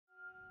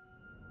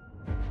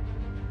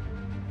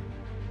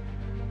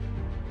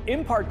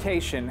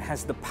Impartation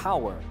has the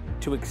power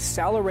to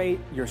accelerate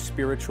your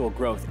spiritual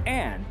growth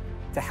and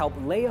to help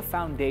lay a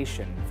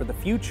foundation for the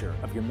future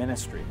of your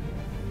ministry.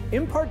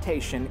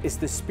 Impartation is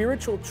the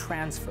spiritual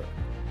transfer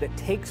that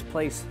takes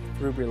place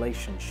through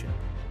relationship.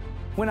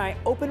 When I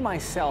open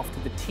myself to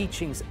the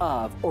teachings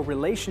of or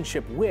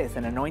relationship with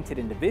an anointed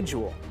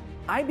individual,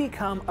 I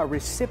become a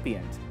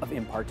recipient of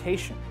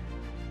impartation.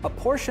 A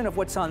portion of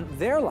what's on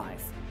their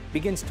life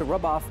begins to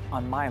rub off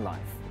on my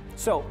life.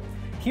 So,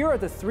 here are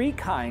the 3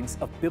 kinds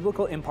of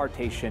biblical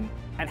impartation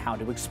and how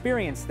to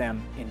experience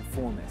them in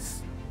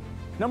fullness.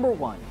 Number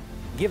 1,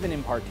 given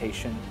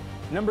impartation.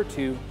 Number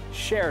 2,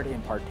 shared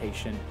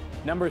impartation.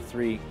 Number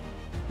 3,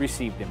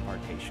 received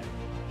impartation.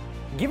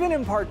 Given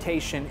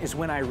impartation is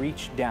when I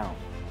reach down.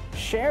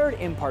 Shared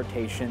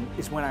impartation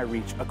is when I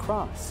reach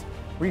across.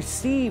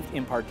 Received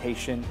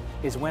impartation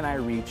is when I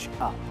reach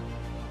up.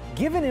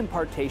 Given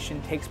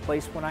impartation takes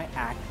place when I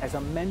act as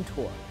a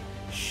mentor.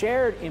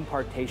 Shared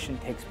impartation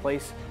takes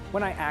place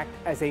when I act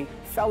as a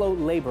fellow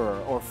laborer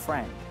or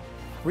friend.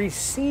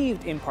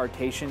 Received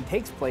impartation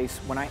takes place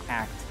when I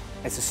act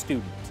as a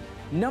student.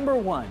 Number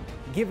 1,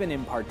 given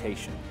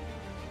impartation.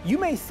 You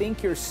may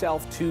think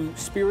yourself too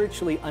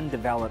spiritually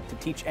undeveloped to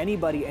teach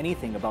anybody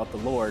anything about the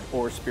Lord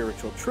or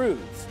spiritual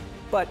truths,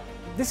 but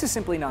this is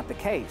simply not the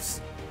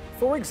case.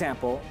 For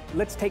example,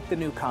 let's take the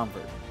new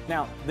convert.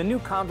 Now, the new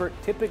convert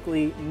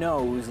typically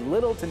knows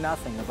little to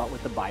nothing about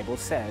what the Bible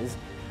says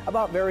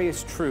about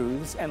various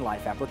truths and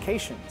life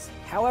applications.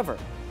 However,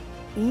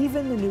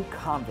 even the new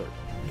convert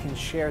can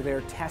share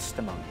their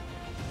testimony.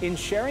 In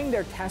sharing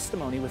their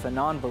testimony with a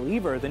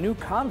non-believer, the new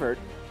convert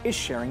is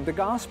sharing the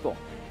gospel.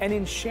 And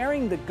in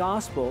sharing the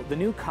gospel, the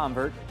new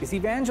convert is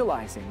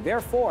evangelizing.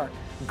 Therefore,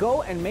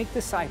 go and make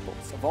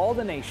disciples of all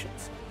the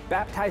nations,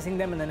 baptizing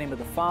them in the name of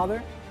the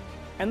Father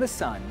and the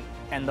Son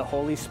and the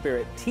Holy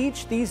Spirit.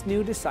 Teach these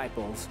new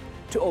disciples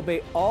to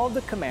obey all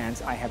the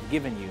commands I have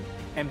given you.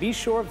 And be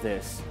sure of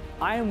this,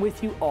 I am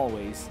with you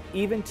always,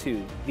 even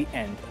to the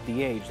end of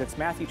the age. That's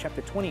Matthew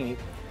chapter 28,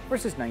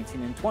 verses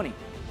 19 and 20.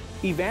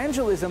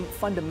 Evangelism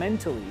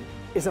fundamentally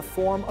is a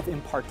form of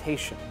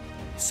impartation.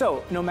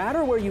 So, no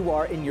matter where you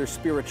are in your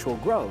spiritual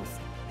growth,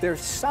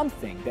 there's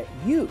something that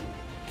you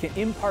can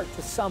impart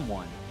to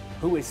someone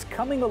who is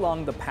coming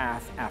along the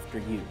path after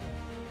you.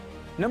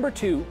 Number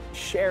 2,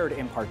 shared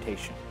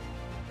impartation.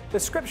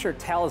 The scripture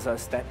tells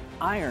us that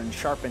iron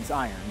sharpens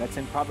iron. That's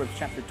in Proverbs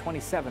chapter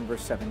 27,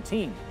 verse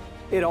 17.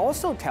 It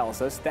also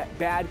tells us that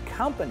bad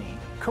company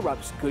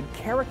corrupts good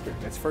character.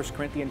 That's 1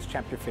 Corinthians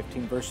chapter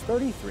 15, verse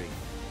 33.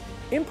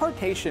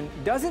 Impartation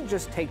doesn't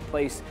just take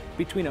place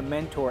between a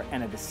mentor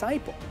and a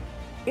disciple.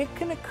 It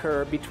can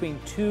occur between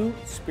 2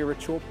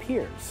 spiritual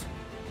peers.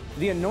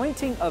 The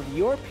anointing of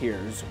your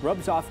peers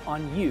rubs off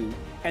on you,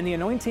 and the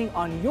anointing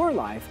on your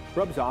life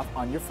rubs off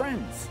on your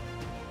friends.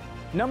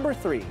 Number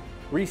 3,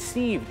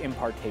 received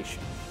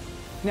impartation.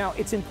 Now,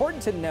 it's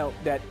important to note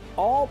that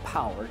all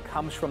power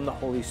comes from the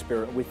Holy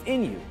Spirit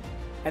within you,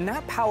 and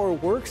that power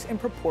works in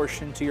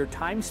proportion to your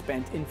time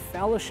spent in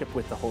fellowship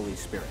with the Holy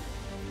Spirit.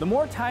 The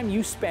more time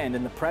you spend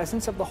in the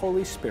presence of the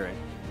Holy Spirit,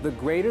 the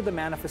greater the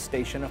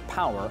manifestation of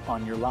power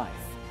on your life.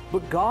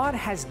 But God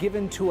has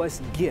given to us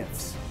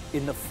gifts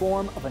in the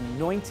form of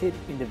anointed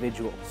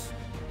individuals.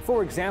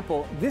 For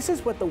example, this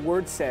is what the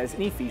Word says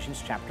in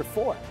Ephesians chapter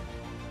 4.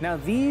 Now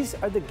these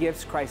are the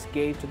gifts Christ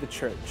gave to the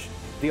church: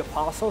 the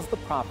apostles, the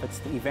prophets,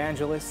 the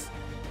evangelists,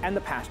 and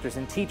the pastors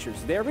and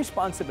teachers. Their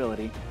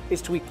responsibility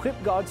is to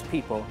equip God's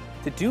people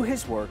to do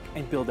His work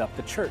and build up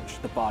the church,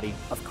 the body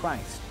of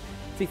Christ.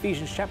 It's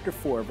Ephesians chapter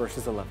 4,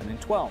 verses 11 and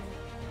 12.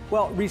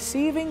 Well,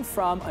 receiving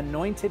from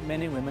anointed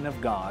men and women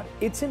of God,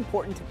 it's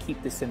important to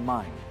keep this in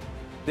mind.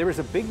 There is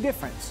a big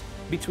difference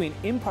between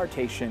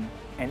impartation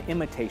and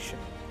imitation.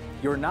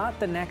 You're not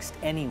the next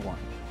anyone.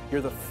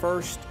 You're the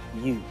first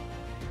you.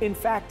 In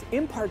fact,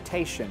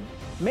 impartation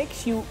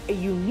makes you a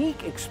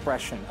unique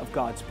expression of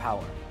God's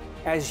power.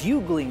 As you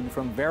glean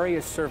from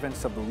various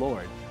servants of the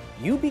Lord,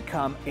 you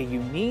become a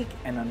unique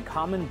and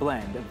uncommon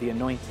blend of the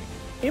anointing.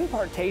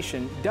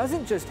 Impartation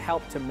doesn't just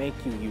help to make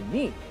you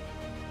unique,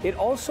 it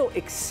also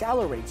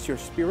accelerates your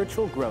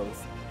spiritual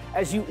growth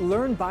as you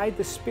learn by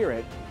the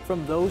Spirit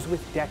from those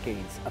with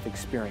decades of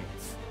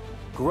experience.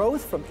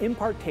 Growth from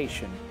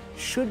impartation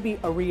should be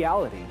a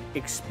reality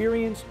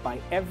experienced by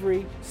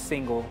every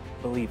single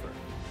believer.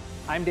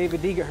 I'm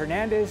Diga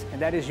Hernandez, and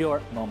that is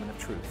your Moment of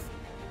Truth.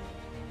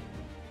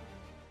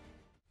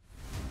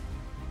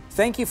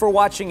 Thank you for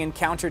watching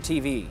Encounter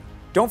TV.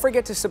 Don't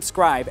forget to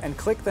subscribe and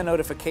click the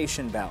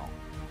notification bell.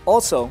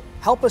 Also,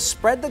 help us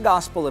spread the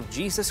gospel of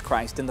Jesus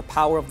Christ in the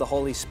power of the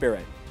Holy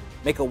Spirit.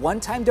 Make a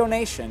one-time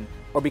donation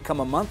or become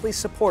a monthly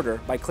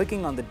supporter by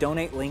clicking on the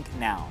donate link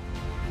now.